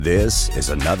This is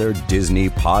another Disney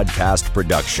podcast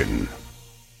production.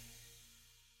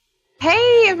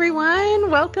 Hey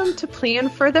everyone, welcome to Plan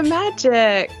for the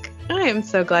Magic. I am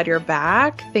so glad you're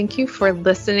back. Thank you for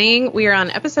listening. We are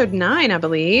on episode 9, I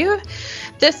believe.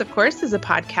 This, of course, is a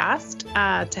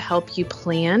podcast to help you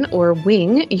plan or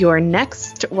wing your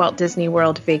next Walt Disney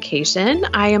World vacation.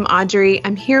 I am Audrey.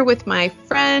 I'm here with my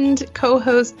friend,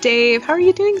 co-host Dave. How are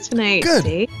you doing tonight, Good.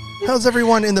 Dave? How's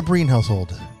everyone in the Breen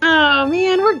household? Oh,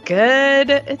 man, we're good.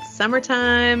 It's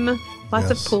summertime. Lots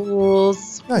of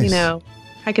pools. Nice. You know,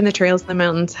 hiking the trails in the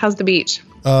mountains. How's the beach?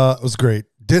 It was great.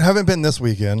 Haven't been this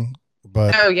weekend,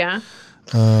 but Oh, yeah?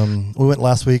 we went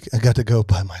last week. I got to go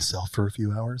by myself for a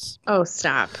few hours. Oh,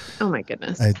 stop. Oh, my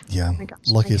goodness. My gosh.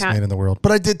 Luckiest My cat. man in the world.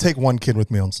 But I did take one kid with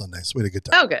me on Sunday, so we had a good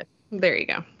time. Oh, good. There you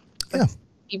go. Yeah.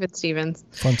 Even Stevens.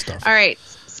 Fun stuff. All right.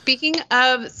 Speaking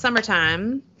of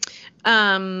summertime,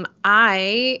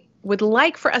 I would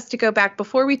like for us to go back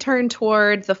before we turn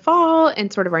toward the fall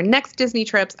and sort of our next Disney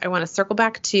trips. I want to circle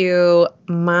back to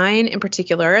mine in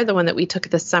particular, the one that we took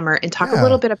this summer, and talk a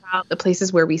little bit about the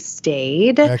places where we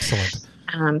stayed. Excellent.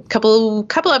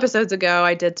 Couple episodes ago,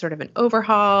 I did sort of an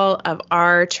overhaul of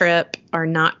our trip, our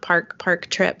not park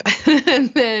trip.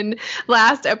 And then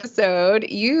last episode,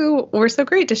 you were so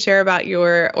great to share about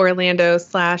your Orlando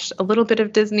 / a little bit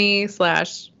of Disney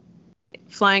 /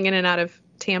 flying in and out of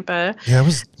Tampa. Yeah, it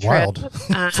was trip.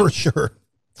 wild for sure.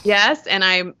 Yes, and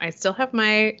I still have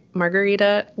my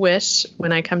margarita wish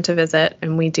when I come to visit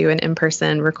and we do an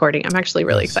in-person recording. I'm actually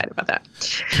really excited about that.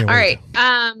 Can't All wait.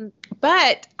 right.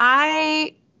 But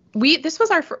this was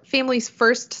our family's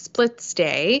first split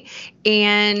stay,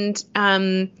 and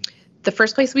the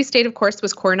first place we stayed, of course,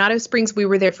 was Coronado Springs. We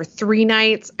were there for 3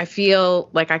 nights. I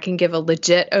feel like I can give a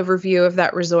legit overview of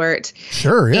that resort.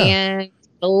 Sure, yeah. And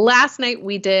the last night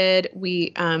we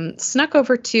snuck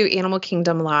over to Animal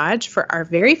Kingdom Lodge for our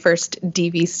very first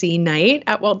DVC night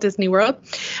at Walt Disney World.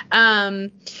 But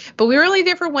we were only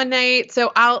there for 1 night,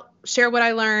 so I'll share what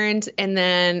I learned, and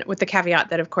then with the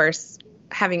caveat that, of course,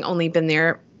 having only been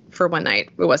there for 1 night,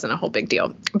 it wasn't a whole big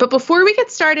deal. But before we get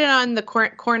started on the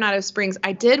Coronado Springs,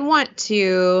 I did want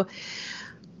to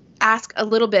ask a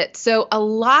little bit. So a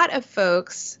lot of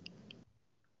folks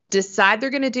decide they're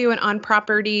going to do an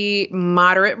on-property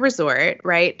moderate resort,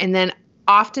 right? And then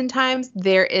oftentimes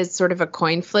there is sort of a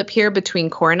coin flip here between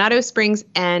Coronado Springs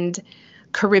and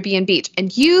Caribbean Beach.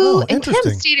 And you and Kim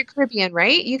stayed at Caribbean,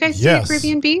 right? You guys stayed at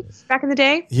Caribbean Beach back in the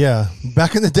day? Yeah.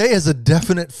 Back in the day is a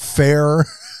definite fair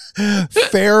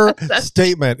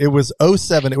statement. It was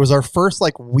 2007. It was our first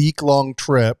week-long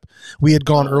trip. We had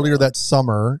gone earlier that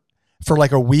summer for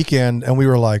a weekend, and we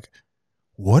were like,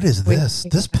 what is this?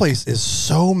 This place is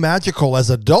so magical as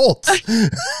adults.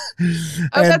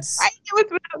 That's right. It was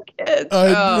without kids.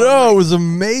 I know. It was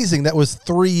amazing. That was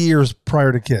 3 years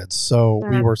prior to kids. So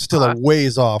we were still a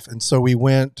ways off. And so we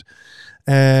went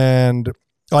and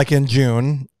in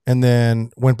June and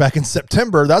then went back in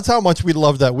September. That's how much we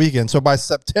loved that weekend. So by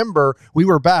September, we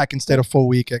were back and stayed a full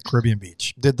week at Caribbean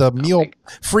Beach. Did the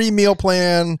free meal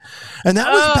plan. And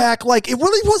that was back, it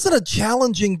really wasn't a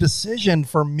challenging decision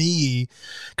for me.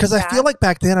 Because I feel like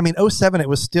back then, 2007, it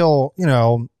was still,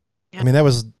 that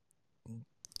was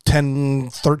 10,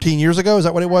 13 years ago. Is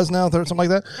that what it was now? Something like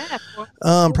that?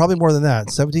 Yeah. Probably more than that.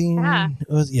 17? Yeah. It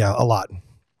was, a lot.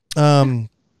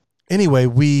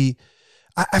 Anyway,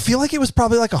 I feel like it was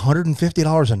probably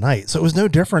 $150 a night. So it was no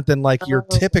different than your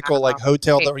typical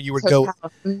hotel that you would go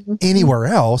anywhere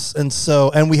else. And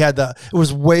so, and we had it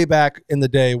was way back in the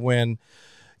day when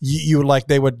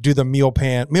they would do the meal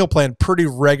plan pretty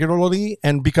regularly.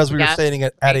 And because we were staying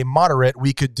at a moderate,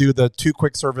 we could do the 2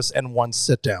 quick service and 1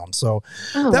 sit down. So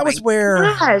that was where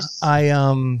That's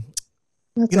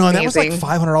and that amazing. was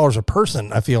 $500 a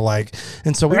person, I feel like.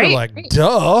 And so we were like,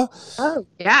 duh. Oh,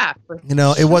 yeah.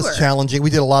 It was challenging. We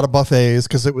did a lot of buffets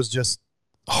because it was just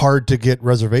hard to get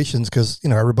reservations because,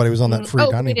 everybody was on that free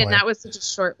dining plan. That was such a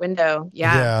short window.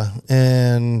 Yeah. Yeah.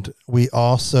 And we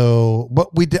also,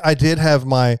 I did have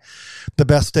the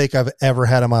best steak I've ever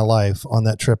had in my life on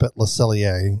that trip at Le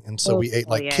Cellier. And so we ate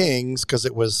kings because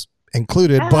it was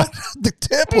included, but the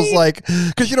tip was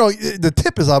because the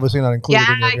tip is obviously not included.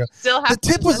 Yeah, the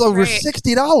tip was over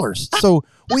 $60, so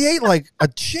we ate like a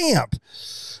champ.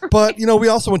 But we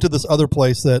also went to this other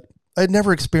place that I'd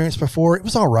never experienced before. It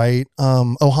was all right.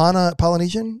 Ohana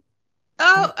Polynesian.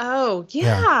 Oh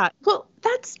yeah. Well,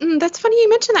 that's funny you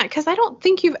mentioned that because I don't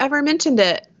think you've ever mentioned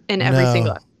it in every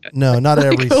single episode. No, not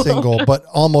every single, but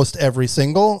almost every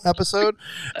single episode.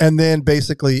 And then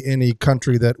basically any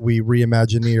country that we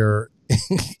reimagineer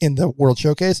in the World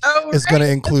Showcase is going to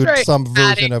include some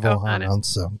version of Ohana.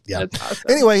 So yeah. Awesome.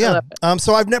 Anyway, yeah.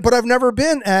 So I've never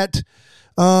been at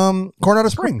Coronado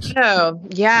Springs. Oh,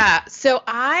 yeah. So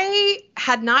I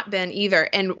had not been either,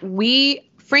 and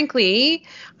frankly,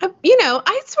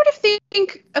 I sort of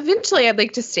think eventually I'd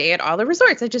like to stay at all the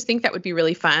resorts. I just think that would be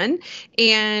really fun.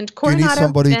 And Coronado. Do you need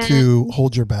somebody to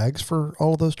hold your bags for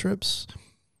all of those trips?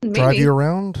 Maybe. Drive you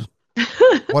around?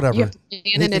 Whatever. You have to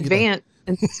plan in advance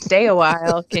and stay a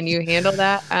while. Can you handle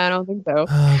that? I don't think so.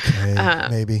 Okay,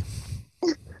 maybe.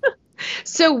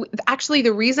 So actually,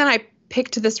 the reason I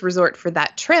picked this resort for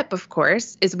that trip, of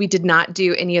course, is we did not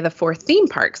do any of the 4 theme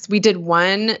parks. We did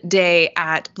one day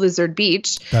at Blizzard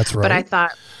Beach. That's right. But I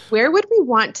thought, where would we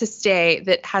want to stay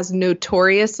that has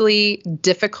notoriously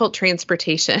difficult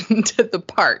transportation to the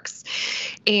parks?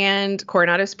 And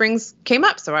Coronado Springs came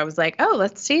up. So I was like, oh,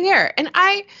 let's stay there. And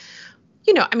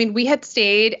we had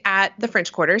stayed at the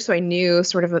French Quarter, so I knew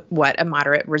sort of what a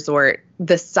moderate resort,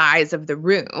 the size of the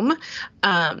room.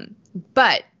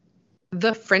 But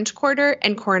the French Quarter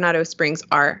and Coronado Springs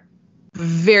are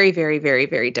very, very, very,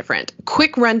 very different.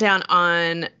 Quick rundown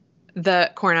on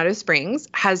the Coronado Springs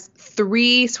has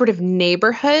 3 sort of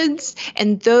neighborhoods,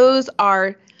 and those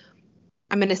are,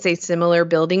 I'm going to say, similar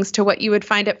buildings to what you would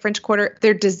find at French Quarter.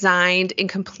 They're designed in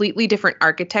completely different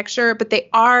architecture, but they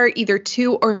are either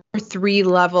 2 or 3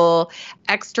 level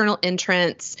external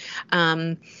entrance,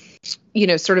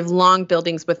 sort of long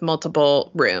buildings with multiple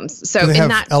rooms. So do they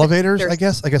have elevators? I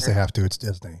guess they have to. It's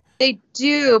Disney. They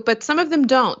do, but some of them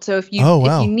don't. So if you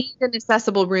need an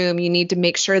accessible room, you need to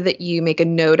make sure that you make a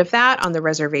note of that on the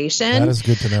reservation. That is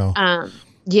good to know.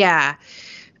 Yeah.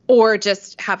 Or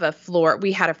just have a floor.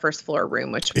 We had a first floor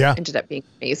room, which ended up being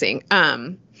amazing.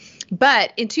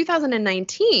 But in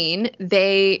 2019,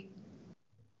 they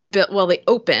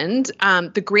opened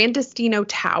the Gran Destino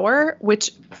Tower,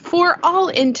 which for all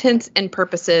intents and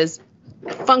purposes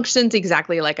functions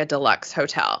exactly like a deluxe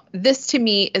hotel. This to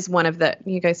me is one of the,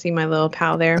 you guys see my little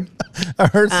pal there? I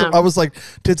heard I was like,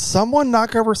 did someone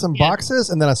knock over some boxes?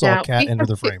 And then I saw a cat enter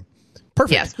the frame.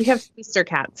 Perfect. Yes, we have sister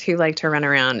cats who like to run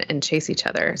around and chase each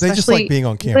other. They just like being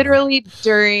on camera. Literally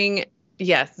during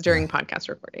podcast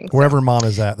recording. Wherever mom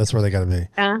is at, that's where they got to be.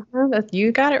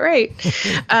 You got it right.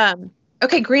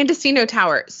 Okay, Gran Destino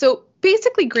Tower. So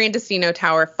basically, Gran Destino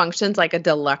Tower functions like a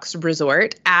deluxe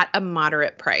resort at a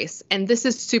moderate price. And this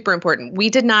is super important. We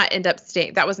did not end up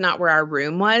staying. That was not where our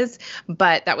room was,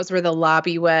 but that was where the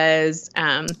lobby was.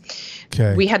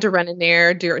 We had to run in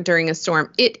there during a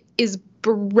storm. It is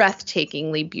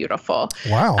breathtakingly beautiful.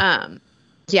 Wow.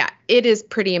 Yeah, it is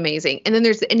pretty amazing. And then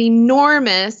there's an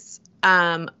enormous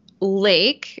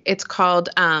lake. It's called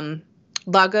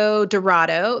Lago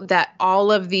Dorado, that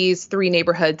all of these 3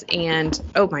 neighborhoods and,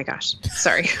 oh my gosh,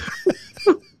 sorry.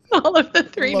 All of the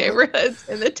 3 neighborhoods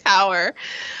in the tower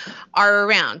are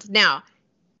around. Now,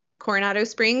 Coronado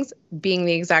Springs being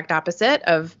the exact opposite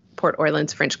of Port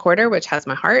Orleans French Quarter, which has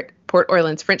my heart. Port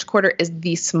Orleans French Quarter is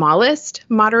the smallest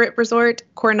moderate resort.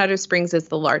 Coronado Springs is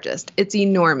the largest. It's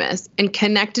enormous. And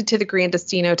connected to the Gran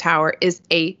Destino Tower is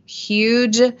a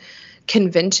huge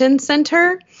convention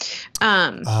center.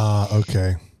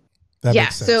 Okay. That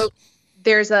makes sense. So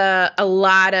there's a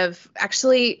lot of,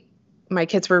 actually, my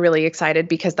kids were really excited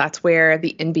because that's where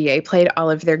the NBA played all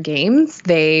of their games.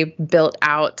 They built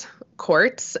out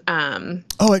courts. At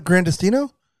Gran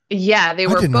Destino? Yeah, they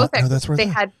were both. They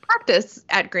had practice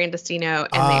at Gran Destino,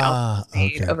 and they also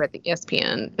played over at the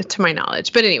ESPN, to my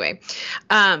knowledge. But anyway,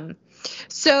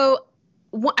 so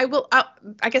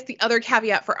I guess the other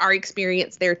caveat for our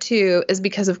experience there too is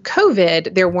because of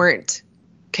COVID, there weren't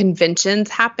conventions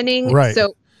happening. Right.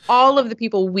 So all of the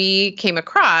people we came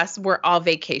across were all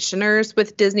vacationers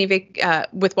with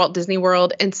with Walt Disney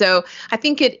World. And so I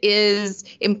think it is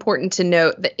important to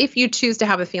note that if you choose to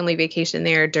have a family vacation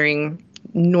there during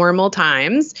normal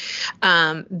times,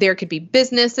 there could be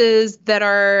businesses that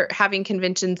are having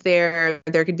conventions there.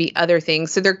 There could be other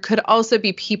things. So there could also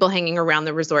be people hanging around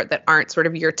the resort that aren't sort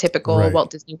of your typical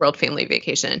Walt Disney World family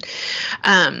vacation.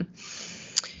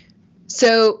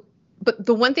 But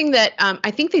the one thing that I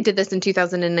think they did this in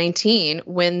 2019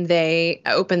 when they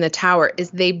opened the tower is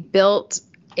they built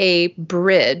a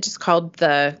bridge. It's called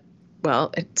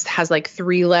it has like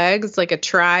 3 legs, like a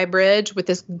tri-bridge with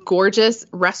this gorgeous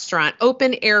restaurant,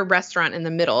 open air restaurant in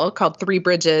the middle called Three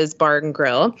Bridges Bar and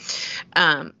Grill.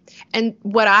 And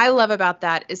what I love about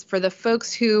that is for the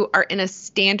folks who are in a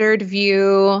standard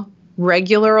view,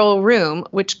 regular old room,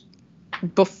 which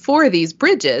before these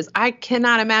bridges, I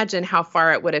cannot imagine how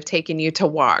far it would have taken you to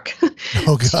walk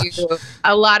to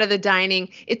a lot of the dining.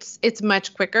 It's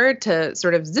much quicker to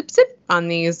sort of zip on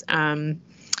these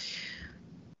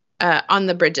on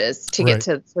the bridges to get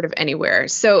to sort of anywhere.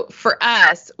 So for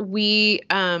us, we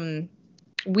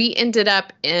ended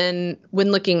up when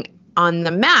looking on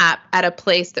the map at a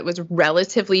place that was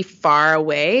relatively far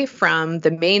away from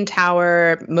the main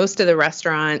tower, most of the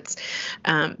restaurants.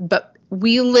 But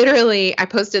I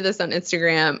posted this on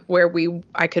Instagram where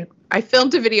I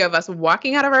filmed a video of us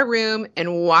walking out of our room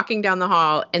and walking down the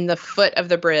hall, and the foot of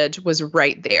the bridge was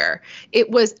right there. It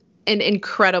was an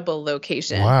incredible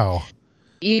location. Wow.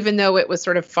 Even though it was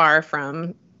sort of far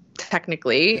from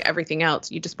technically everything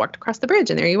else, you just walked across the bridge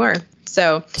and there you were.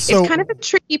 So it's kind of a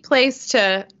tricky place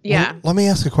to, Let me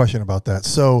ask a question about that.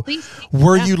 So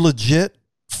were you legit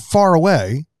far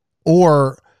away,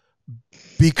 or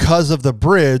because of the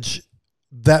bridge,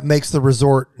 that makes the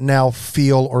resort now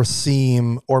feel or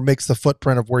seem, or makes the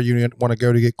footprint of where you want to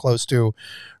go to get close to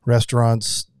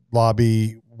restaurants,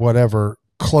 lobby, whatever,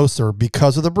 closer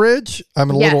because of the bridge? I'm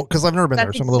a little, because I've never been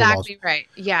there, so I'm a little lost. Exactly right.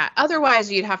 Yeah.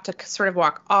 Otherwise, you'd have to sort of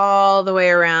walk all the way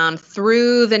around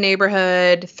through the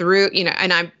neighborhood,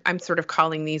 and I'm sort of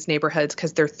calling these neighborhoods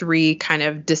because they're three kind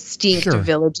of distinct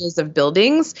villages of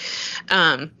buildings.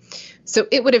 So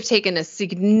it would have taken a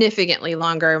significantly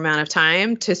longer amount of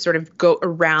time to sort of go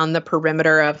around the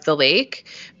perimeter of the lake.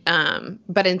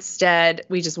 But instead,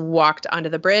 we just walked onto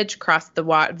the bridge, crossed the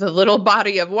little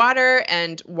body of water,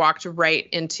 and walked right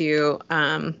into,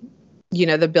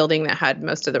 the building that had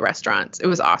most of the restaurants. It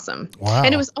was awesome. Wow.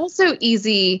 And it was also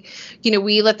easy.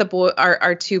 We let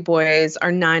our two boys,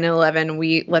 our 9 and 11,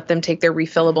 we let them take their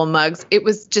refillable mugs. It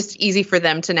was just easy for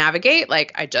them to navigate.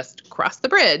 Like, I just crossed the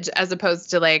bridge, as opposed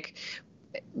to like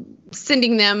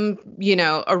sending them,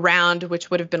 around, which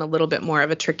would have been a little bit more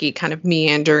of a tricky kind of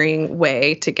meandering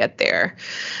way to get there.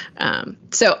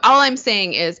 So all I'm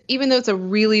saying is, even though it's a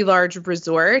really large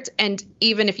resort, and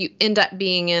even if you end up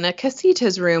being in a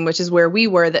casitas room, which is where we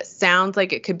were, that sounds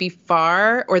like it could be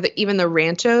far, or even the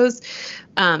ranchos,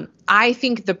 I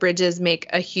think the bridges make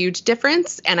a huge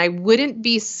difference, and I wouldn't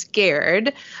be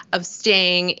scared of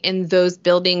staying in those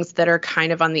buildings that are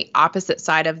kind of on the opposite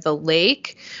side of the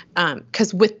lake,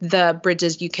 because with the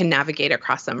bridges, you can navigate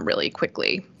across them really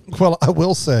quickly. Well, I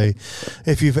will say,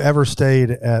 if you've ever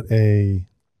stayed at a,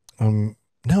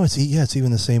 it's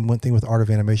even the same one thing with Art of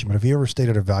Animation, but have you ever stayed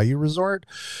at a value resort?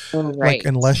 Right. Like,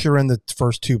 unless you're in the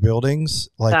first two buildings,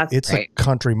 it's a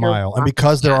country mile. And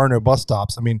because there are no bus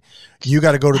stops, I mean, you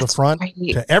got to go to the front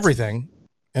to everything.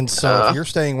 And so if you're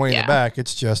staying way in the back,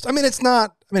 it's just, it's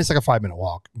not, it's like a 5-minute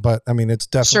walk, but it's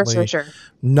definitely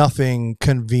nothing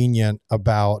convenient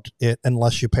about it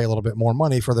unless you pay a little bit more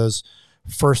money for those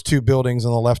first two buildings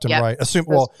on the left and right.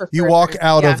 You walk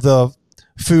out of the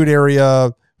food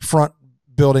area, front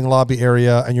building lobby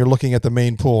area, and you're looking at the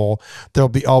main pool. There'll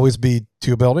always be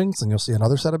two buildings, and you'll see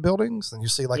another set of buildings, and you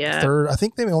see the third. I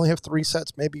think they only have 3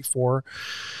 sets, maybe 4,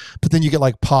 but then you get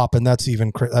like pop, and that's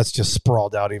even that's just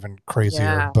sprawled out even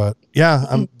crazier. But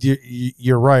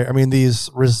you're right.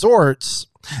 These resorts,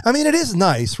 it is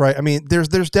nice, right?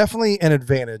 There's definitely an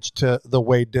advantage to the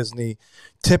way Disney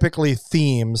typically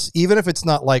themes, even if it's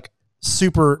not like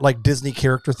super like Disney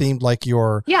character themed like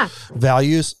your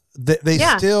values. They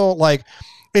still like,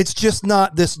 it's just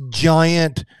not this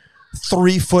giant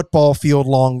 3 football field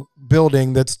long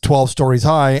building that's 12 stories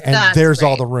high and there's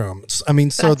all the rooms.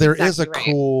 So there is a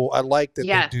cool, I like that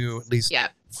they do at least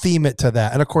theme it to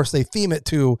that. And of course they theme it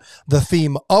to the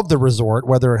theme of the resort,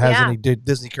 whether it has any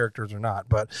Disney characters or not.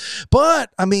 But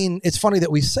it's funny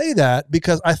that we say that,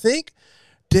 because I think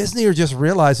Disney are just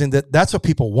realizing that that's what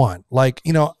people want. Like,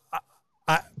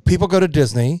 people go to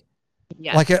Disney.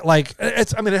 Yes.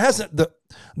 It hasn't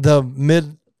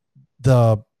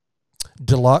the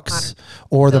deluxe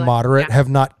or the moderate have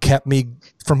not kept me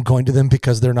from going to them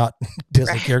because they're not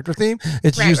Disney character theme.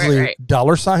 It's usually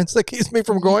dollar signs that keeps me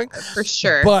from going. For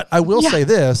sure. But I will say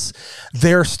this,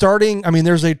 they're starting,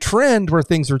 there's a trend where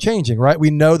things are changing, right? We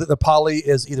know that the Poly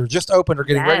is either just opened or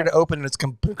getting ready to open, and it's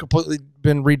completely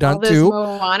been redone to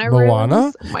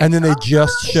Moana. And then they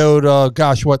just showed,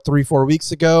 3-4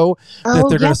 weeks ago that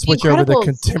they're going to switch over the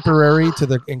Contemporary to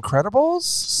the Incredibles.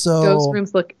 So those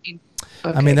rooms look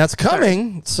Okay, that's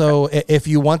coming. So if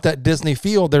you want that Disney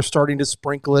feel, they're starting to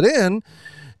sprinkle it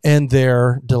in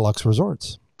their deluxe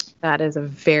resorts. That is a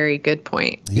very good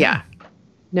point. Yeah.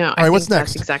 No. All right, what's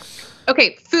next? Exactly.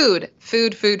 Okay, food.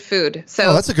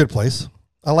 So that's a good place.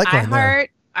 I like right there.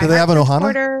 Do they have an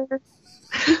Ohana?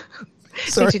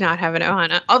 They do not have an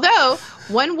Ohana. Although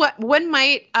one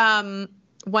might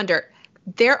wonder,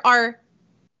 there are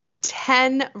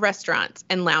 10 restaurants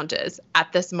and lounges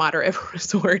at this moderate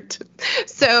resort.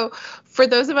 So for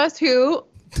those of us who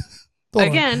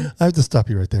Again. I have to stop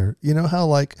you right there. You know how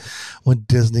like when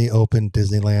Disney opened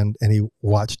Disneyland and he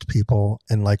watched people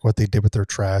and like what they did with their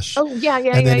trash. Oh yeah.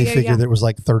 And then he figured it was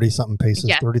like 30 something paces,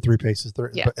 33 paces.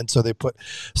 30, yeah. And so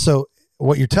so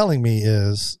what you're telling me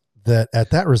is that at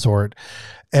that resort,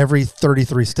 every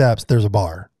 33 steps, there's a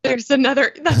bar. There's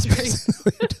another. That's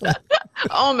right.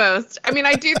 Almost. I mean,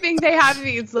 I do think they have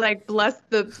these like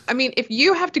if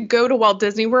you have to go to Walt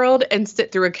Disney World and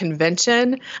sit through a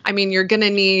convention, I mean, you're going to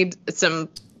need some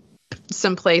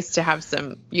place to have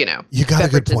some, You got a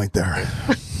good point there.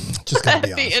 Just gotta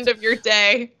be honest. At the end of your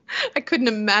day, I couldn't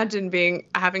imagine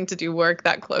having to do work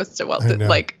that close to Walt Disney.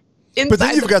 Like, but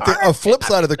then you've got a flip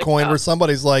side of the coin where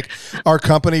somebody's like, our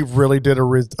company really did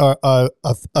a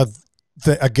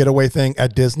getaway thing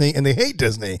at Disney and they hate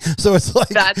Disney. So it's like,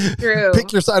 that's true.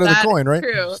 Pick your side of the coin, right?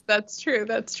 That's true.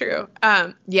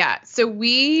 Yeah. So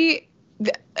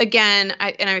again,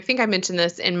 I think I mentioned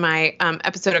this in my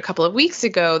episode a couple of weeks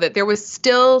ago, that there was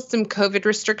still some COVID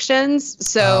restrictions.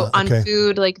 So on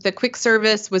food, like the quick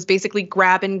service was basically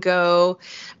grab and go.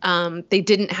 They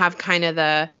didn't have kind of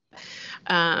the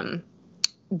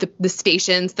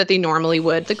stations that they normally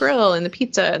would, the grill and the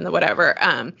pizza and the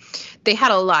whatever. They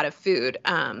had a lot of food,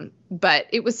 but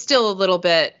it was still a little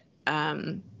bit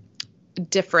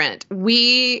different.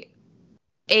 We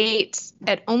ate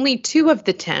at only 2 of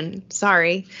the 10.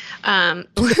 Sorry.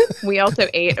 We also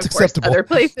ate, of course, other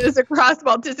places across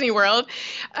Walt Disney World.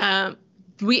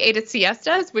 We ate at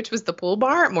Siestas, which was the pool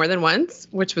bar, more than once,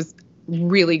 which was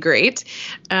really great.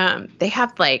 They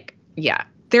have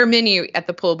their menu at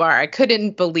the pool bar. I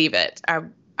couldn't believe it.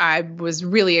 I was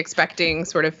really expecting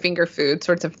sort of finger food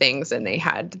sorts of things, and they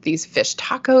had these fish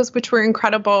tacos, which were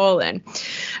incredible. And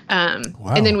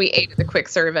and then we ate at the quick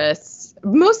service,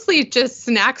 mostly just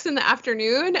snacks in the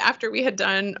afternoon after we had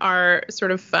done our sort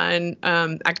of fun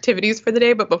activities for the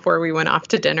day. But before we went off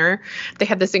to dinner, they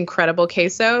had this incredible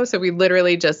queso. So we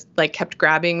literally just like kept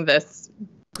grabbing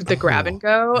the grab and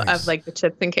go of like the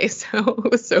chips and queso.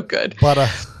 It was so good. But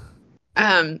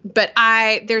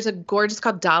there's a gorgeous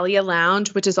called Dahlia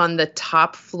Lounge, which is on the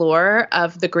top floor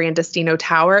of the Gran Destino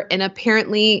Tower. And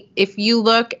apparently, if you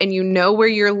look and you know where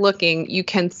you're looking, you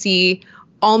can see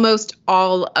almost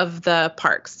all of the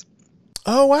parks.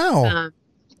 Oh, wow.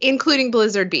 Including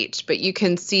Blizzard Beach, but you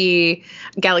can see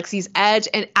Galaxy's Edge,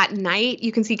 and at night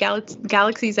you can see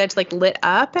Galaxy's Edge like lit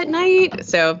up at night.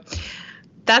 So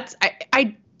that's,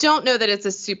 I don't know that it's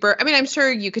a super, I mean, I'm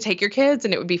sure you could take your kids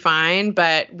and it would be fine,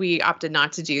 but we opted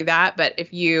not to do that. But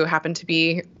if you happen to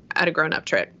be at a grown-up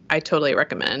trip, I totally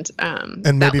recommend.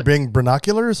 And maybe bring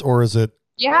binoculars, or is it?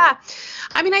 Yeah.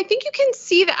 I mean, I think you can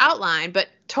see the outline, but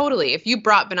totally. If you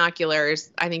brought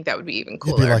binoculars, I think that would be even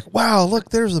cooler. You'd be like, wow, look,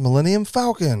 there's the Millennium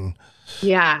Falcon.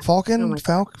 Yeah. Falcon?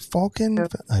 Falcon?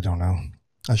 I don't know.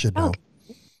 I should know.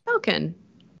 Falcon.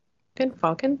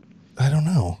 Falcon? I don't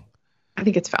know. I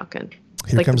think it's Falcon.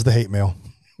 Here comes the hate mail.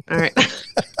 All right.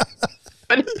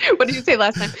 What did you say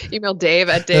last time? Email Dave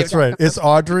at Dave. That's right. It's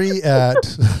Audrey at...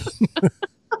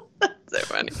 So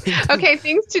funny. Okay,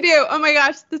 things to do. Oh my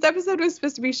gosh, this episode was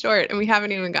supposed to be short and we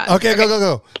haven't even gotten. Okay,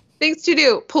 go. Things to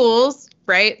do. Pools,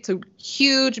 right? So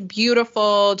huge,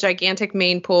 beautiful, gigantic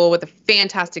main pool with a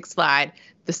fantastic slide.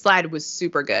 The slide was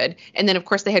super good. And then, of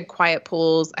course, they had quiet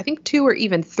pools. I think 2 or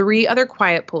even 3 other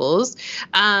quiet pools.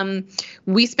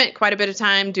 We spent quite a bit of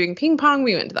time doing ping pong.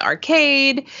 We went to the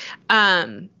arcade.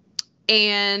 And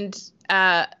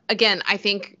again, I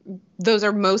think those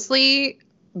are mostly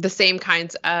the same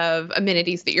kinds of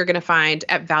amenities that you're going to find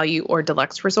at value or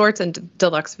deluxe resorts and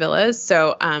deluxe villas.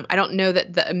 So I don't know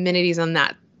that the amenities in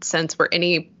that sense were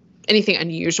anything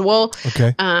unusual.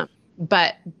 Okay.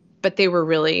 But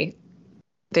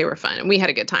they were fun, and we had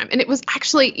a good time. And it was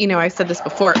actually, I said this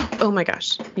before. Oh my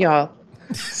gosh, y'all,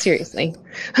 seriously.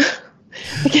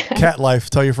 Cat life.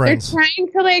 Tell your friends. They're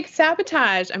trying to like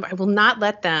sabotage. I will not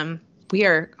let them. We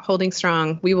are holding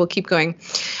strong. We will keep going.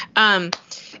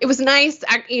 It was nice,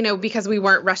 because we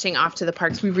weren't rushing off to the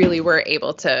parks. We really were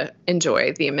able to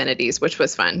enjoy the amenities, which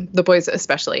was fun. The boys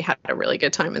especially had a really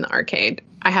good time in the arcade.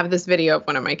 I have this video of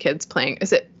one of my kids playing.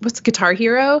 What's Guitar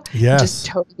Hero? Yes. Just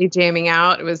totally jamming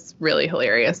out. It was really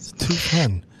hilarious. It's too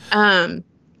fun.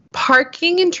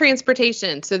 Parking and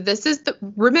transportation. So this is the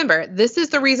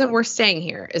reason we're staying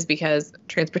here, is because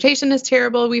transportation is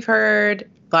terrible. We've heard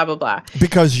blah, blah, blah.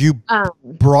 Because you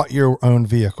brought your own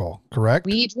vehicle, correct?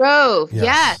 We drove.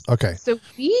 Yes. Okay. So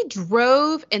we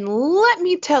drove, and let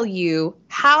me tell you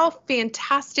how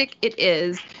fantastic it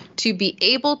is to be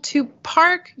able to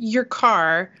park your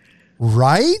car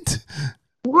right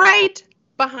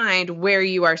behind where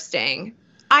you are staying.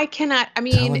 I'm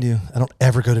telling you, I don't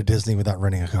ever go to Disney without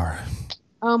renting a car.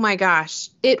 Oh my gosh.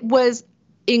 It was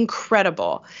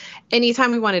incredible.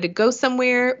 Anytime we wanted to go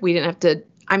somewhere, we didn't have to,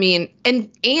 I mean,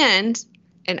 and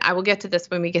I will get to this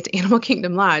when we get to Animal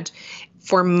Kingdom Lodge,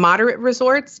 for moderate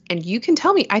resorts, and you can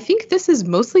tell me, I think this is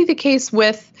mostly the case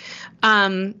with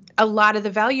a lot of the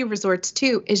value resorts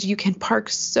too, is you can park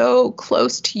so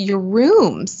close to your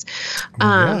rooms.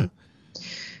 Yeah.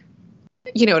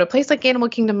 You know, at a place like Animal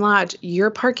Kingdom Lodge,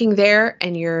 you're parking there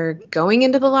and you're going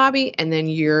into the lobby and then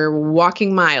you're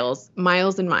walking miles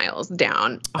and miles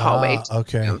down a hallway.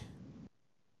 Okay.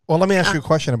 Well, let me ask you a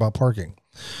question about parking.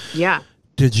 Yeah.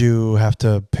 Did you have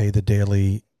to pay the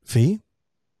daily fee?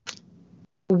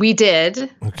 We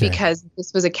did, because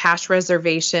this was a cash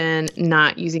reservation,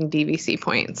 not using DVC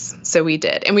points. So we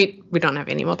did. And we don't have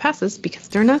annual passes because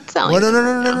they're not selling. Well,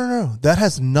 no. That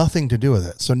has nothing to do with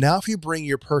it. So now if you bring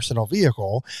your personal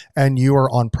vehicle and you are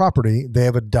on property, they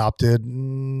have adopted,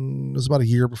 it was about a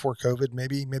year before COVID,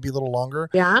 maybe a little longer.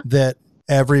 Yeah. That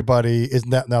everybody is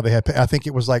now they had, I think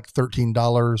it was like $13,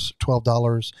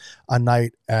 $12 a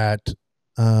night at,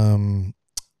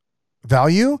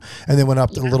 value, and then went up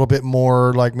to a little bit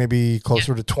more, like maybe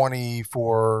closer to 20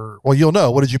 for, well, you'll know,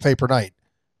 what did you pay per night?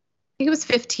 I think it was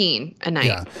 15 a night.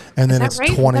 Yeah. And then it's right?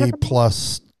 20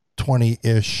 plus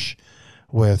 20-ish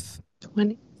with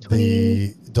 20.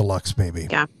 The deluxe maybe.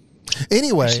 Yeah.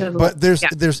 Anyway, but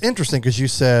there's interesting, because you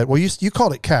said, well, you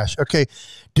called it cash. Okay.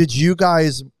 Did you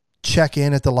guys check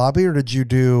in at the lobby, or did you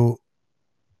do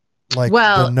like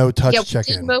the no touch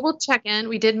check-in?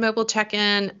 We did mobile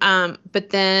check-in. But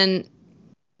then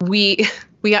we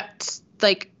got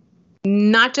like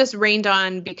not just rained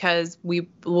on because we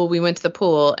went to the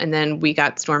pool and then we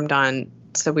got stormed on.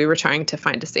 So we were trying to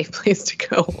find a safe place to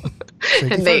go.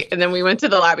 and then we went to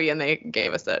the lobby and they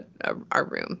gave us our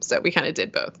room. So we kind of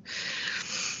did both.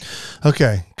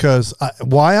 Okay, because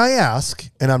why I ask,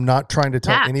 and I'm not trying to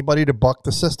tell anybody to buck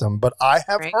the system, but I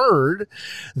have heard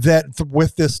that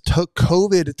with this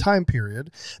COVID time period,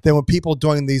 that when people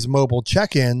doing these mobile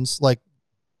check-ins, like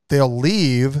they'll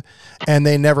leave and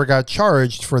they never got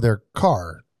charged for their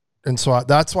car. And so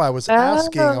that's why I was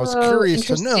asking. I was curious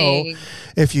to know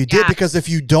if you did, because if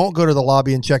you don't go to the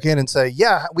lobby and check in and say,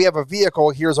 yeah, we have a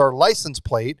vehicle, here's our license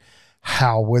plate,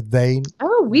 how would they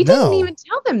we didn't even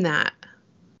tell them that.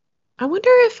 I wonder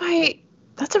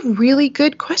that's a really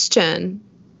good question.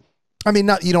 I mean,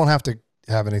 you don't have to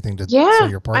have anything to say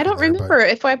your parking. I don't remember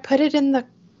if I put it in the,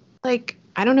 like,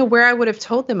 I don't know where I would have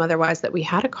told them otherwise that we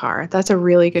had a car. That's a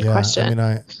really good question.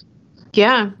 I mean,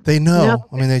 they know. No,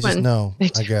 I mean, they just know,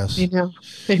 I guess. They know.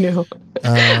 So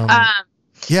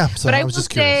but I was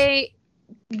just curious. Say,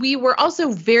 we were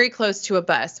also very close to a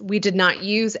bus. We did not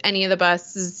use any of the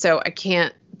buses, so I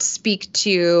can't speak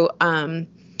to,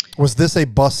 was this a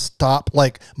bus stop,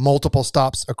 like multiple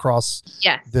stops across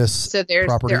this so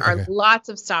property? There are lots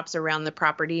of stops around the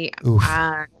property.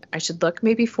 I should look,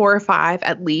 maybe 4 or 5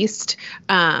 at least.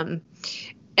 And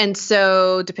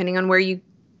so depending on where you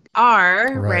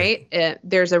are,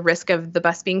 there's a risk of the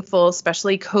bus being full,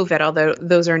 especially COVID, although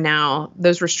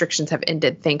those restrictions have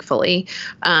ended, thankfully.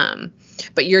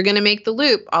 But you're going to make the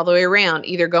loop all the way around,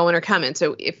 either going or coming.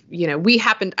 So if,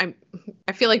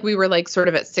 I feel like we were like sort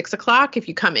of at 6:00. If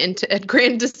you come into at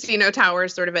Grand Destino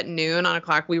Towers sort of at noon on a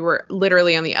clock, we were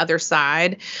literally on the other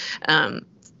side.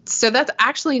 So that's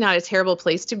actually not a terrible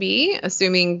place to be,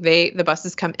 assuming the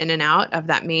buses come in and out of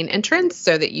that main entrance,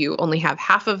 so that you only have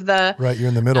half of the you're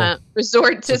in the middle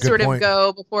resort to sort of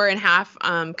go before and half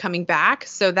coming back.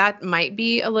 So that might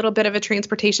be a little bit of a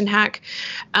transportation hack.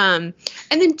 And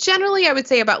then generally, I would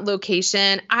say about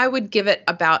location, I would give it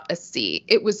about a C.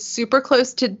 It was super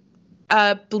close to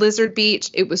Blizzard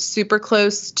Beach. It was super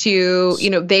close to,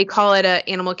 they call it a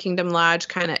Animal Kingdom Lodge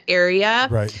kind of area.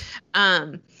 Right.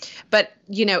 But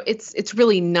it's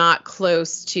really not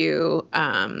close to.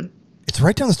 It's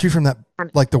right down the street from that,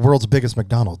 like the world's biggest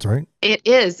McDonald's, right? It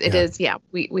is. It is. Yeah.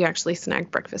 We actually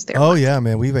snagged breakfast there. Oh yeah,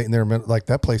 man. We've eaten there. Like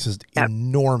that place is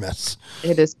enormous.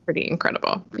 It is pretty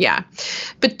incredible. Yeah.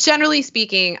 But generally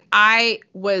speaking, I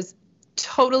was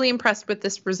totally impressed with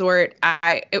this resort.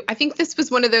 I think this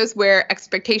was one of those where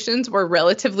expectations were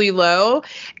relatively low,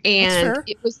 and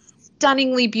it was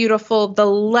stunningly beautiful. The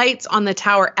lights on the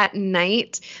tower at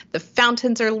night, the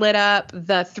fountains are lit up.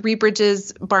 The Three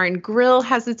Bridges Bar and Grill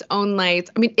has its own lights.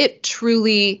 I mean, it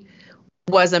truly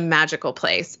was a magical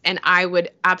place, and I would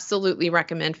absolutely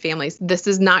recommend families. This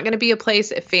is not going to be a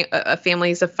place if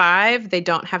families of 5. They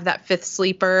don't have that 5th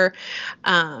sleeper.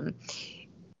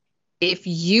 If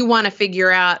you want to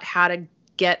figure out how to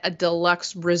get a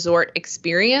deluxe resort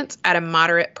experience at a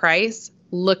moderate price,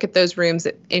 look at those rooms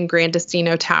in Grand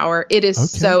Destino Tower. It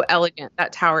is so elegant.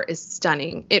 That tower is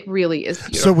stunning. It really is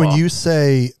beautiful. So when you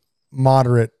say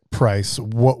moderate price,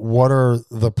 what are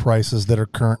the prices that are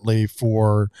currently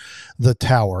for the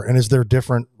tower? And is there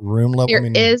different room level?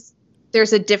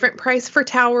 There's a different price for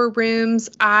tower rooms.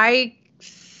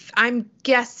 I'm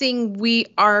guessing we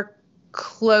are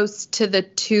close to the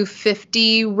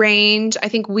 $250 range. I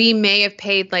think we may have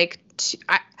paid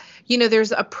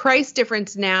there's a price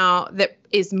difference now that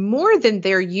is more than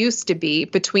there used to be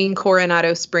between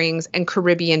Coronado Springs and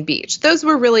Caribbean Beach. Those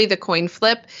were really the coin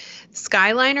flip.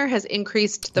 Skyliner has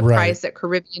increased the price at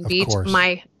Caribbean Beach.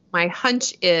 My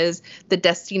hunch is the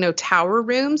Destino Tower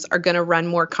rooms are going to run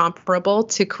more comparable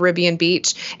to Caribbean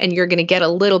Beach, and you're going to get a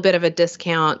little bit of a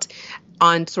discount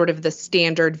on sort of the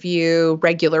standard view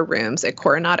regular rooms at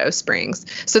Coronado Springs.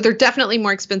 So they're definitely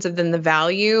more expensive than the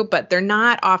value, but they're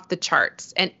not off the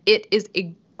charts. And it is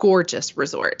a gorgeous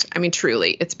resort. I mean,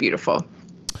 truly, it's beautiful.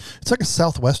 It's like a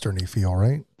southwestern-y feel,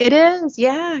 right? It is,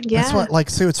 yeah. That's what,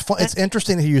 so it's fun. It's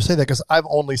interesting to hear you say that because I've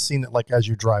only seen it as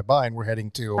you drive by and we're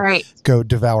heading to go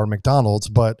devour McDonald's,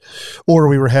 or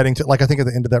we were heading to, I think at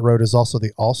the end of that road is also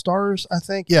the All-Stars, I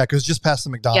think. Yeah, because just past the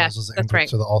McDonald's is the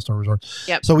entrance to the All-Star Resort.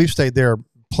 Yep. So we've stayed there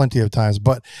plenty of times,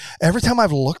 but every time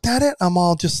I've looked at it, I'm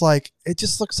all just it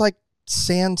just looks like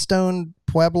sandstone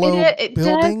Pueblo buildings. It does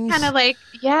kind of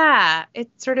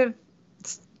it's sort of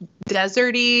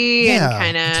deserty and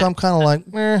kind of. So I'm kind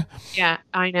of meh. Yeah,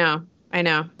 I know.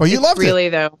 But you loved really,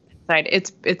 though.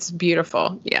 It's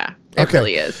beautiful. Yeah, it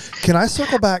really is. Can I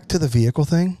circle back to the vehicle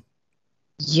thing?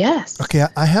 Yes. Okay,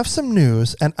 I have some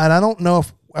news, and I don't know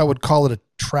if I would call it a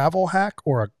travel hack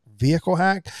or a vehicle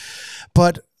hack,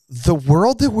 but the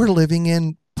world that we're living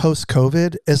in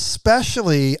post-COVID,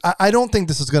 especially, I don't think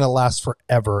this is going to last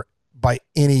forever by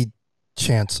any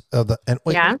chance of the. And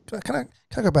wait, can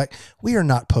I go back? We are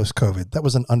not post-COVID. That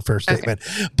was an unfair statement.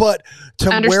 But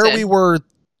where we were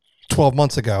 12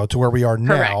 months ago to where we are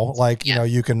now,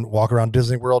 you can walk around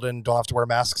Disney World and don't have to wear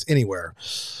masks anywhere.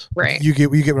 Right. You get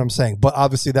what I'm saying. But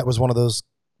obviously that was one of those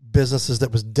businesses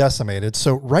that was decimated.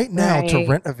 So right now to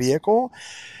rent a vehicle,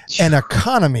 an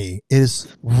economy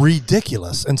is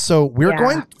ridiculous. And so we're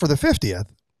going for the 50th.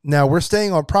 Now we're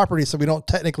staying on property, so we don't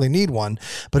technically need one,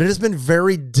 but it has been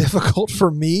very difficult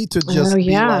for me to just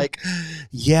be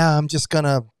I'm just going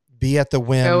to be at the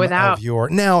whim of your.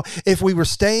 Now, if we were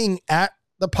staying at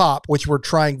the Pop, which we're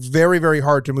trying very, very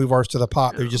hard to move ours to the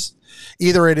Pop, they're just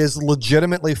either it is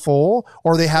legitimately full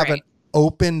or they haven't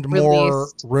opened more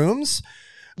rooms.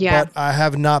 Yeah. But I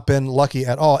have not been lucky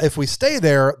at all. If we stay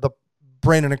there,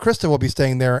 Brandon and Krista will be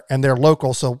staying there and they're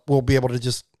local, so we'll be able to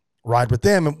just ride with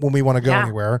them when we want to go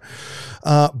anywhere.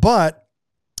 But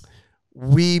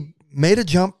we made a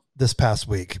jump this past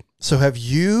week. So have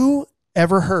you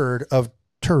ever heard of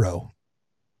Turo?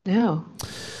 No.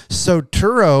 So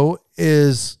Turo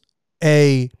is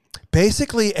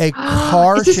basically a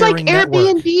car is sharing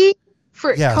network. Is this Airbnb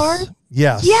for cars?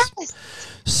 Yes. Yes.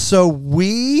 So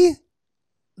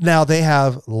now they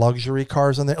have luxury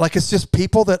cars on there. It's just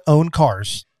people that own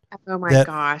cars. Oh my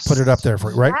gosh. Put it up there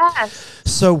for you, right? Yes.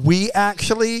 So we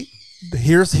actually,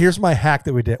 here's my hack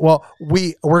that we did. Well,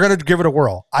 we're going to give it a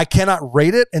whirl. I cannot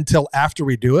rate it until after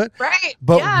we do it. Right.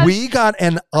 But we got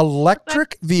an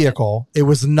electric vehicle. It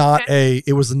was not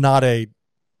a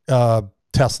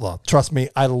Tesla. Trust me,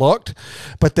 I looked,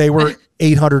 but they were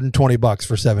 $820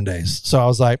 for 7 days. So I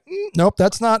was like, nope,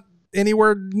 that's not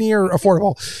anywhere near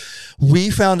affordable. We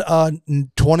found a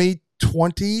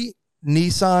 2020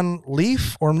 Nissan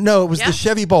Leaf, or no, it was the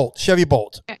Chevy Bolt.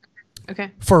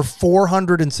 Okay. For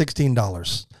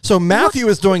 $416. So Matthew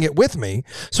is doing it with me.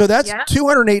 So that's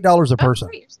 $208 a person.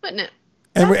 You're splitting it.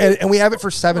 And we have it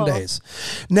for 7 days.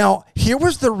 Now, here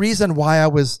was the reason why I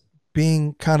was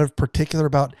being kind of particular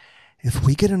about if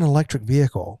we get an electric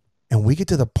vehicle and we get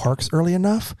to the parks early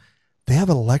enough, they have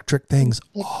electric things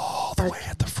all the way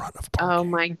at the front of parking. Oh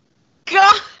my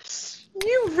gosh.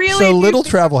 You really So little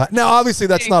travel hack. Now, obviously,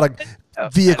 that's not a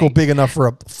vehicle big enough for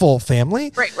a full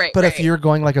family. Right. But if you're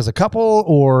going as a couple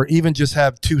or even just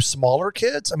have two smaller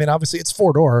kids, I mean, obviously it's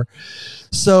 4-door.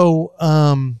 So,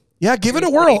 give it a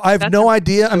whirl. I have no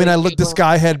idea. I mean, I looked, this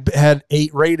guy had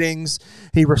 8 ratings.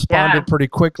 He responded pretty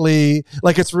quickly.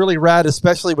 It's really rad,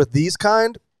 especially with these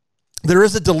kind. There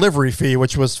is a delivery fee,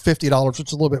 which was $50, which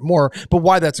is a little bit more. But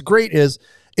why that's great is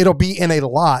it'll be in a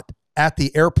lot at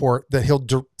the airport that he'll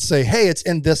say, hey, it's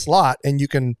in this lot, and you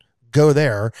can go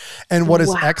there. And what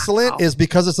is excellent is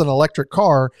because it's an electric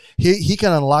car, he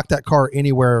can unlock that car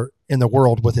anywhere in the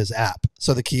world with his app.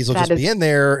 So the keys will just be in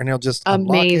there and he'll just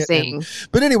amazing. Unlock it.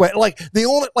 But anyway, like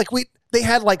they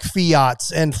had like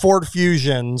Fiats and Ford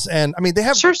Fusions, and I mean they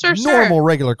have normal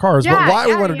regular cars. But why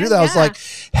we want to do that? I was like,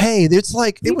 hey, it's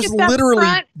like it was literally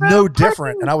no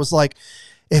different. And I was like,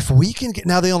 if we can get,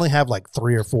 now they only have like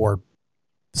 3 or 4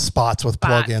 spots with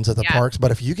plug-ins at the parks, but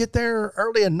if you get there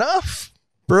early enough,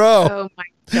 bro, oh my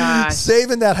gosh,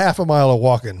 saving that half a mile of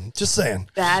walking. Just saying.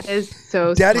 That is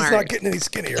so Daddy's smart. not getting any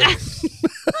skinnier.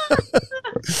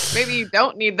 Maybe you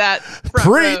don't need that.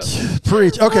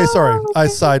 Preach. Okay, sorry. I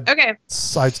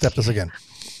sidestepped us again.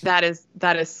 That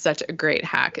is such a great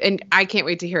hack, and I can't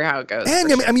wait to hear how it goes.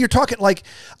 And I mean, you're talking like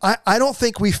I don't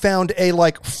think we found a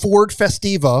like Ford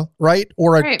Festiva, right,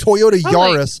 or a Toyota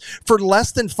Yaris for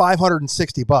less than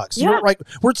 $560. Yeah.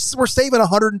 We're saving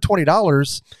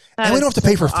 $120, and we don't have to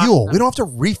pay for fuel. We don't have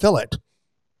to refill it.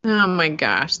 Oh my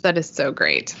gosh, that is so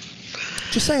great.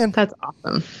 Just saying. That's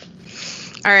awesome.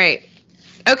 All right.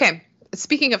 Okay.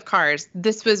 Speaking of cars,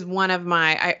 this was one of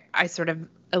my, I sort of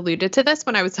alluded to this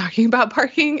when I was talking about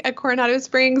parking at Coronado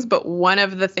Springs, but one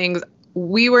of the things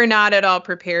we were not at all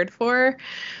prepared for.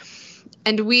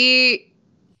 And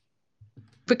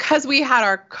because we had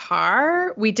our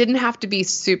car, we didn't have to be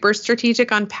super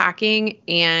strategic on packing.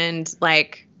 And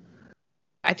like,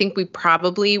 I think we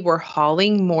probably were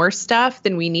hauling more stuff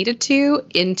than we needed to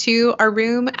into our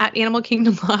room at Animal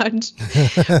Kingdom Lodge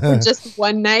for just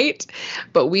one night,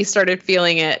 but we started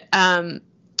feeling it.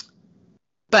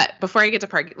 But before I get to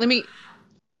parking,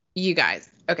 you guys,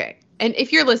 okay. And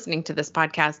if you're listening to this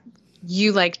podcast,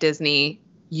 you like Disney,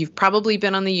 you've probably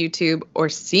been on the YouTube or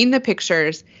seen the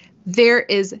pictures. There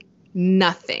is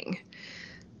nothing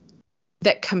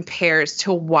that compares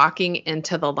to walking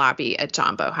into the lobby at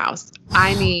Jambo House.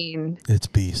 I mean, it's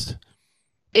beast.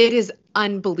 It is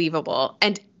unbelievable.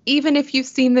 And even if you've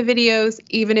seen the videos,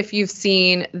 even if you've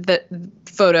seen the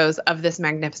photos of this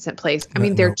magnificent place, I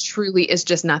mean, there truly is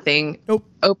just nothing.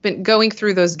 Going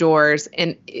through those doors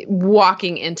and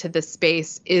walking into this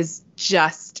space is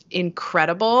just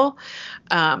incredible.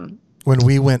 When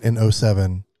we went in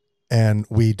 2007 and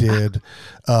we did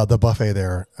the buffet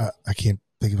there, I can't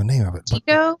think of a name of it.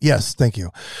 Chico? Yes, thank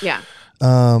you. Yeah.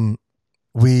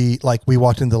 We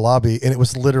walked into the lobby and it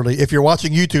was literally, if you're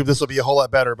watching YouTube, this will be a whole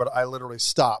lot better, but I literally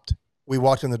stopped. We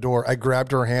walked in the door. I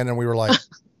grabbed her hand and we were like,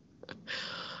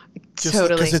 totally.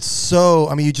 Because it's so,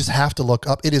 I mean, you just have to look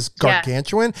up. It is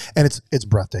gargantuan and it's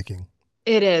breathtaking.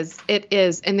 It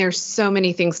is. And there's so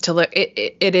many things to look.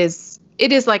 It is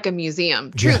like a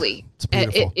museum, truly. Yeah, it's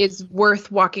beautiful. It is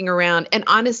worth walking around. And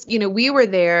we were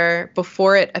there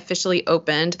before it officially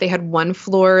opened. They had one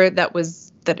floor that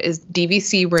is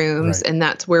DVC rooms, and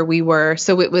that's where we were.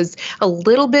 So it was a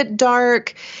little bit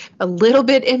dark, a little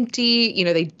bit empty.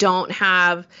 They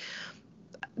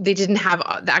didn't have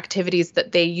the activities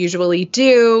that they usually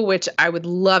do, which I would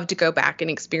love to go back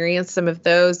and experience some of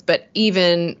those. But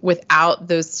even without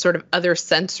those sort of other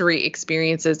sensory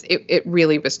experiences, it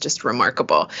really was just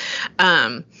remarkable.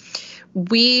 Because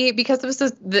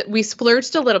we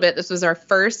splurged a little bit. This was our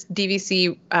first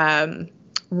DVC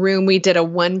room. We did a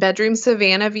 1-bedroom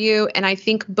Savannah view. And I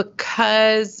think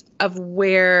because of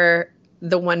where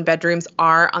the 1-bedrooms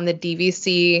are on the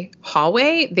DVC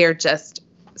hallway, they're just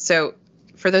so.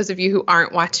 For those of you who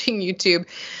aren't watching YouTube,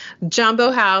 Jambo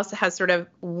House has sort of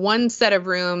one set of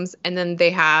rooms, and then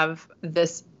they have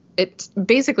this, it's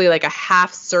basically like a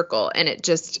half circle, and it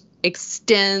just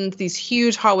extends these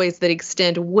huge hallways that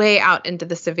extend way out into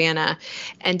the Savannah.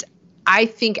 And I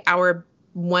think our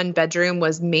 1-bedroom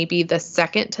was maybe the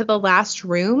second to the last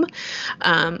room.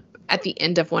 At the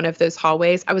end of one of those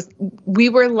hallways, we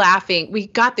were laughing. We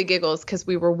got the giggles because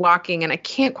we were walking, and I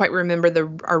can't quite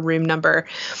remember our room number,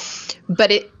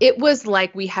 but it was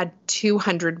like we had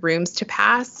 200 rooms to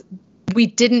pass. We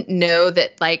didn't know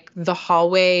that like the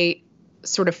hallway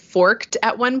sort of forked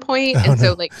at one point,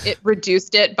 so like it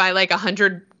reduced it by like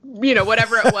 100,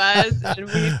 whatever it was. And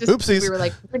we were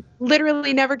like, we're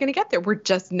literally never going to get there. We're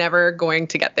just never going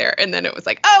to get there. And then it was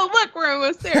like, oh, look, we're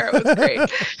almost there. It was great.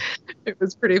 It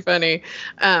was pretty funny.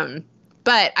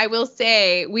 But I will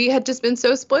say we had just been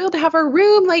so spoiled to have our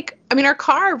room, our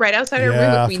car right outside our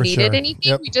room. If we needed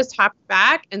anything, we just hopped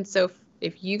back. And so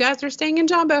if you guys are staying in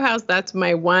Jambo House, that's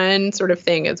my one sort of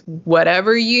thing is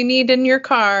whatever you need in your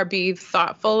car, be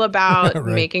thoughtful about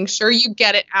making sure you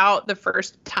get it out the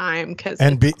first time.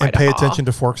 And pay attention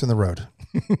to forks in the road.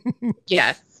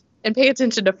 Yes. And pay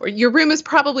attention to your room is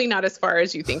probably not as far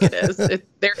as you think it is.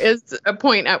 There is a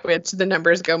point at which the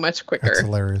numbers go much quicker. That's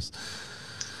hilarious.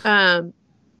 And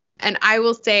I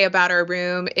will say about our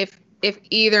room, if if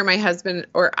either my husband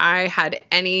or I had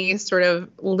any sort of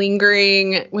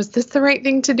lingering, was this the right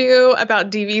thing to do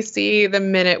about DVC the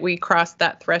minute we crossed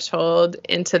that threshold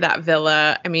into that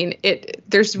villa. I mean, it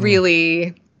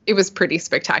was pretty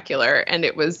spectacular. And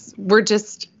it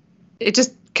just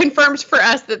confirmed for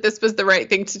us that this was the right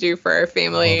thing to do for our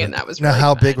family. And that was really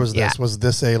how fun. big was this? Yeah. Was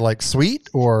this a like suite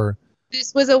or?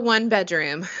 This was a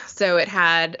 1-bedroom. So it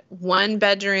had 1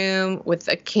 bedroom with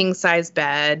a king size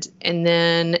bed. And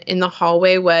then in the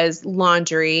hallway was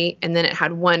laundry. And then it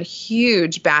had 1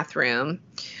 huge bathroom.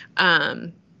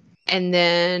 And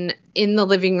then in the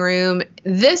living room,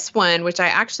 this one, which I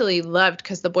actually loved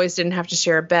because the boys didn't have to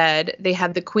share a bed, they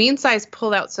had the queen size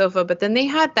pull out sofa, but then they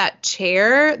had that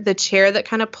chair, the chair that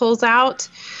kind of pulls out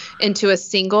into a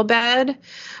single bed.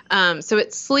 So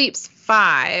it sleeps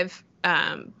 5,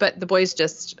 but the boys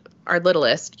our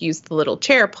littlest used the little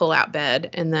chair pull out bed.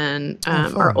 And then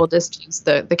our oldest used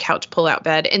the couch pull out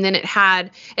bed. And then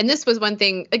and this was one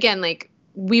thing, again, like,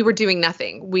 we were doing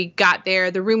nothing. We got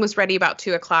there. The room was ready about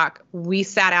 2:00. We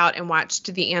sat out and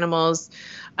watched the animals.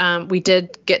 We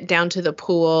did get down to the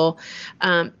pool.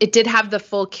 It did have the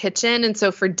full kitchen. And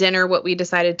so for dinner, what we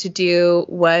decided to do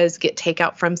was get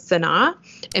takeout from Sanaa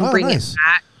and bring it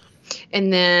back.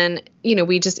 And then,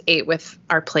 we just ate with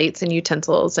our plates and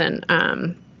utensils. And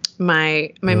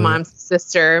my mom's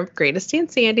sister, Greatest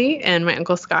Aunt Sandy, and my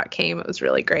Uncle Scott came. It was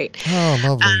really great. Oh,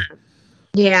 lovely.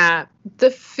 Yeah. The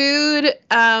food,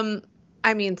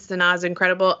 Sanaa's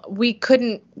incredible. We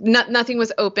couldn't, nothing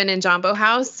was open in Jambo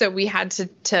House. So we had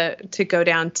to go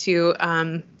down to,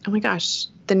 oh my gosh,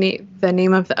 the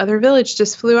name of the other village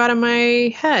just flew out of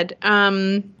my head.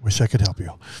 Wish I could help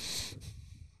you.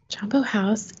 Jambo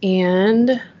House,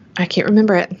 and I can't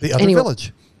remember it. The other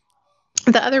village.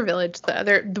 The other village,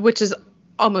 which is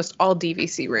almost all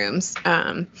DVC rooms,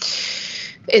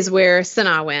 is where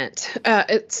Sanaa went.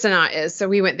 Sanaa is. So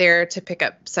we went there to pick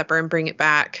up supper and bring it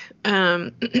back.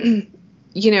 As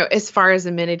far as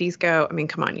amenities go, I mean,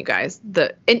 come on, you guys.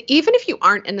 And even if you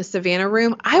aren't in a Savannah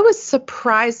room, I was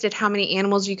surprised at how many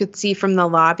animals you could see from the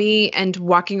lobby and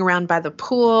walking around by the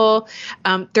pool.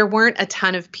 There weren't a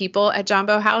ton of people at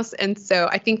Jambo House. And so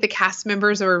I think the cast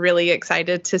members were really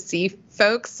excited to see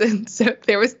folks. And so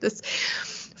there was this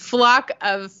flock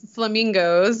of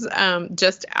flamingos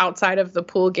just outside of the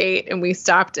pool gate, and we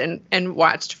stopped and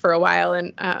watched for a while.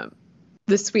 And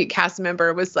the sweet cast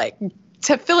member was like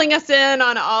filling us in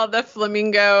on all the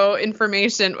flamingo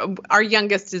information. Our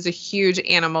youngest is a huge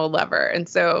animal lover, and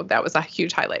so that was a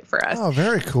huge highlight for us. Oh,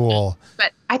 very cool.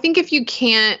 But I think if you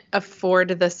can't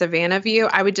afford the Savannah view,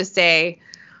 I would just say,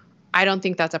 I don't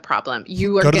think that's a problem.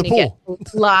 You are going to get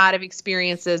a lot of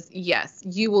experiences. Yes,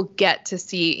 you will get to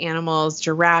see animals,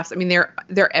 giraffes. I mean, they're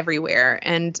everywhere.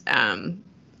 And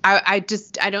I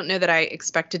don't know that I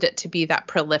expected it to be that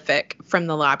prolific from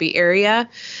the lobby area.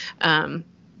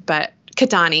 But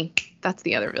Kidani, that's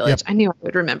the other village. Yep. I knew I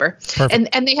would remember. Perfect.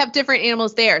 And they have different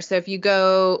animals there. So if you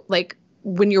go, like,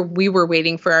 we were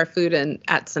waiting for our food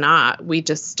at Sanaa, we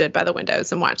just stood by the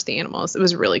windows and watched the animals. It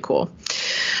was really cool.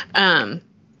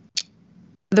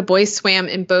 The boys swam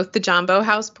in both the Jambo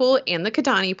House pool and the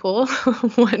Kidani pool.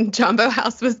 One Jambo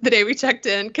House was the day we checked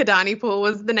in. Kidani pool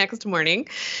was the next morning.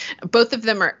 Both of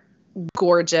them are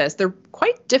gorgeous. They're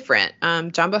quite different.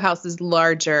 Jambo House is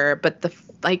larger, but this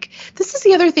is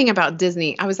the other thing about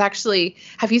Disney.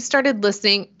 Have you started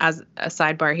listening, as a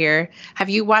sidebar here, have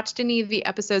you watched any of the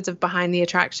episodes of Behind the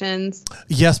Attractions?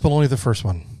 Yes, but only the first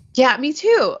one. Yeah, me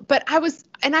too. But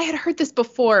I had heard this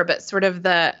before, but sort of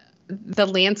the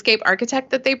landscape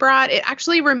architect that they brought, it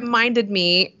actually reminded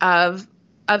me of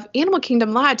Animal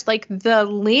Kingdom Lodge. Like, the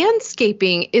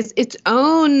landscaping is its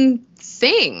own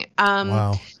thing.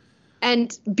 Wow.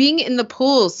 And being in the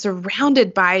pools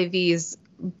surrounded by these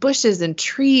bushes and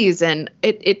trees, and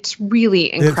it's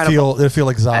really incredible. Did it feel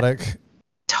exotic?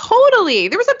 Totally.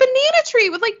 There was a banana tree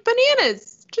with like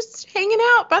bananas just hanging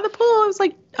out by the pool. I was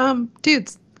like,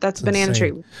 dudes, that's a banana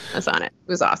tree that's on it. It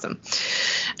was awesome.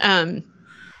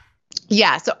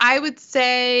 Yeah, so I would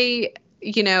say,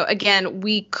 again,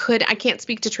 I can't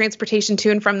speak to transportation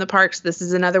to and from the parks. This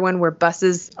is another one where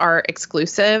buses are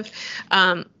exclusive.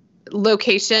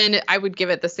 Location, I would give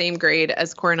it the same grade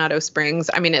as Coronado Springs.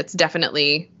 I mean, it's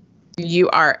definitely, you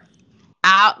are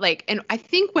out, and I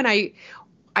think when I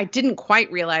didn't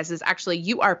quite realize is actually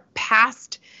you are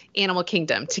past Animal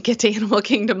Kingdom to get to Animal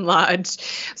Kingdom Lodge.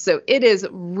 So it is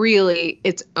really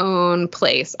its own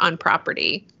place on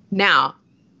property. Now,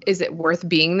 is it worth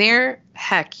being there?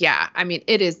 Heck yeah. I mean,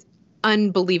 it is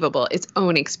unbelievable, its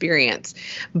own experience.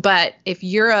 But if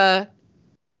you're a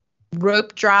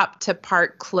rope drop to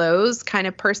park close kind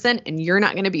of person, and you're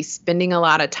not going to be spending a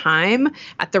lot of time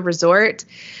at the resort,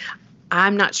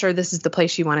 I'm not sure this is the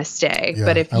place you want to stay. Yeah,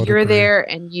 but if I would you're agree.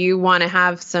 there and you want to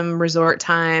have some resort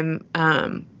time,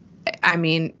 I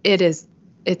mean, it's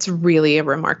really a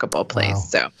remarkable place. Wow.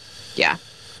 So, yeah.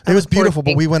 It was beautiful,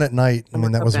 but we went at night. I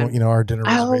mean, that was, open. our dinner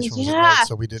reservation was at yeah. night,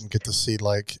 so we didn't get to see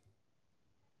out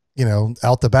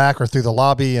the back or through the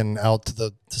lobby and out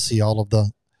to see all of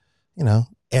the,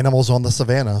 animals on the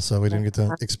savannah. So we didn't get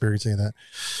to experience any of that.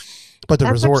 But the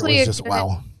resort was just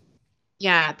wow.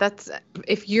 Yeah,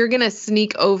 if you're going to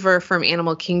sneak over from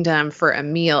Animal Kingdom for a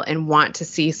meal and want to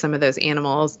see some of those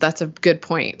animals, that's a good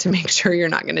point to make sure you're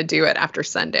not going to do it after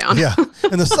sundown. Yeah.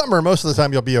 In the summer, most of the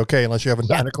time you'll be okay unless you have a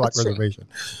 9 o'clock reservation.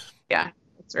 Yeah,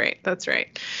 that's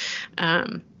right.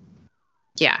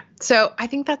 Yeah. So I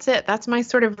think that's it. That's my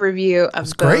sort of review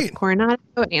of both Coronado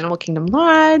and Animal Kingdom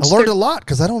Lodge. I learned a lot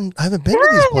because I haven't been to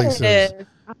these places.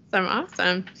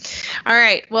 Awesome. All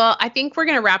right. Well, I think we're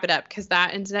going to wrap it up because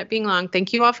that ended up being long.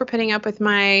 Thank you all for putting up with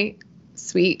my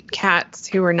sweet cats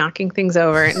who were knocking things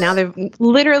over. Now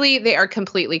they are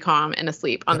completely calm and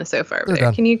asleep on the sofa over there.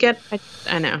 Done. Can you get,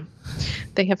 I know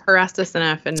they have harassed us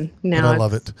enough and now I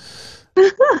love it.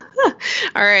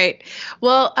 All right.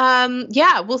 Well,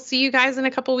 we'll see you guys in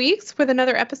a couple weeks with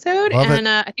another episode.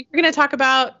 I think we're going to talk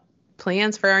about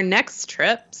plans for our next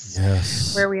trips.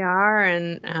 Yes. Where we are.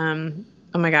 And,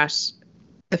 oh my gosh,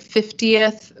 the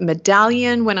 50th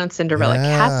medallion went on Cinderella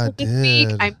Castle this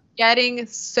week. I'm getting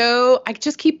I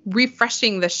just keep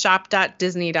refreshing the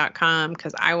shop.disney.com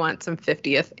because I want some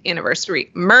 50th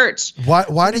anniversary merch.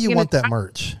 Why do you want that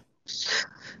merch?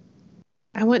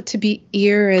 I want to be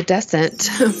iridescent.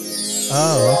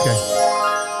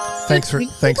 Oh, okay. Thanks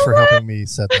for helping me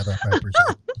set that up. I appreciate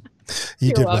it.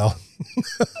 You did well.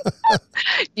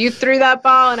 You threw that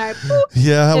ball and I.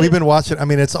 Yeah, we've been watching. I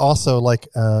mean, it's also like,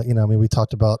 we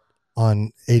talked about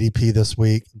on ADP this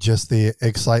week, just the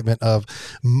excitement of,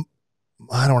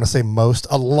 I don't want to say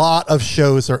a lot of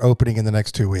shows are opening in the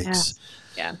next 2 weeks.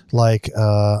 Yeah. Like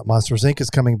Monsters Inc. is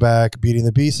coming back. Beauty and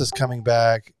the Beast is coming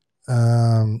back.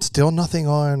 Still nothing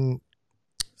on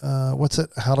what's it?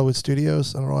 Hollywood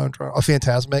Studios. I don't know. I'm trying.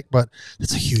 Fantasmic, but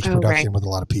it's a huge production with a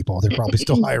lot of people. They're probably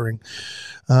still hiring.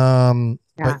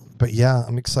 But yeah,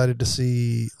 I'm excited to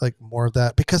see like more of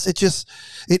that because it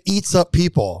eats up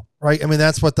people, right? I mean,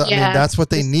 that's what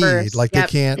they need. Like they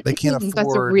can't afford.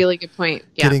 That's a really good point.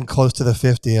 Yeah. Getting close to the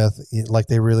 50th, like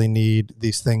they really need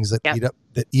these things that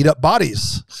eat up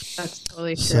bodies. That's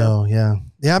totally true. So yeah,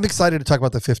 I'm excited to talk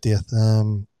about the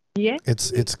 50th. Yeah,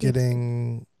 it's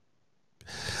getting.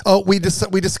 Oh, we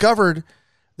discovered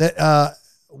that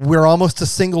we're almost to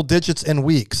single digits in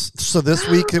weeks. So this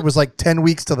week it was like 10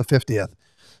 weeks to the 50th.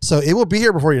 So it will be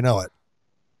here before you know it.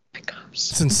 Oh my gosh,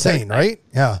 it's insane, right?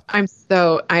 Yeah. I am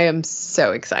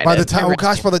so excited. By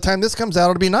the time this comes out,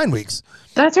 it'll be 9 weeks.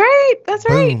 That's right.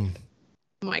 Boom.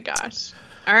 Oh my gosh.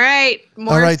 All right.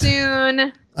 More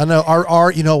soon. I know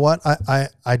our you know what?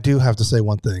 I do have to say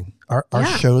one thing. Our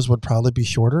shows would probably be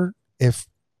shorter if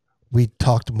we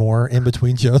talked more in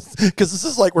between shows because this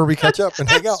is like where we catch up and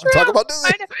hang out and talk about Disney.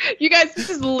 I know. You guys, this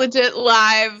is legit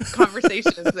live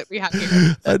conversations that we have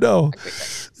here. I know.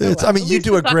 You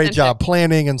do a great job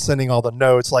planning and sending all the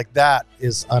notes. Like that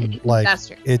is That's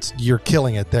true. You're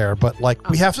killing it there. But like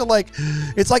we have to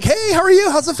it's like, hey, how are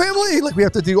you? How's the family? Like we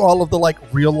have to do all of the like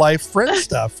real life friend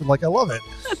stuff. And like I love it.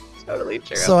 Totally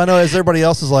true. So I know as everybody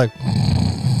else is like.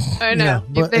 I know.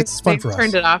 But it's fun for us.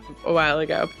 Turned it off a while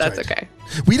ago, but that's okay.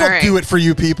 We don't do it for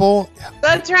you people.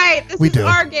 That's right. This is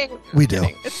our game. We do.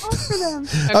 It's all for them.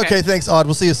 Okay, thanks, Odd.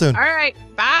 We'll see you soon. All right.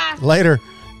 Bye. Later.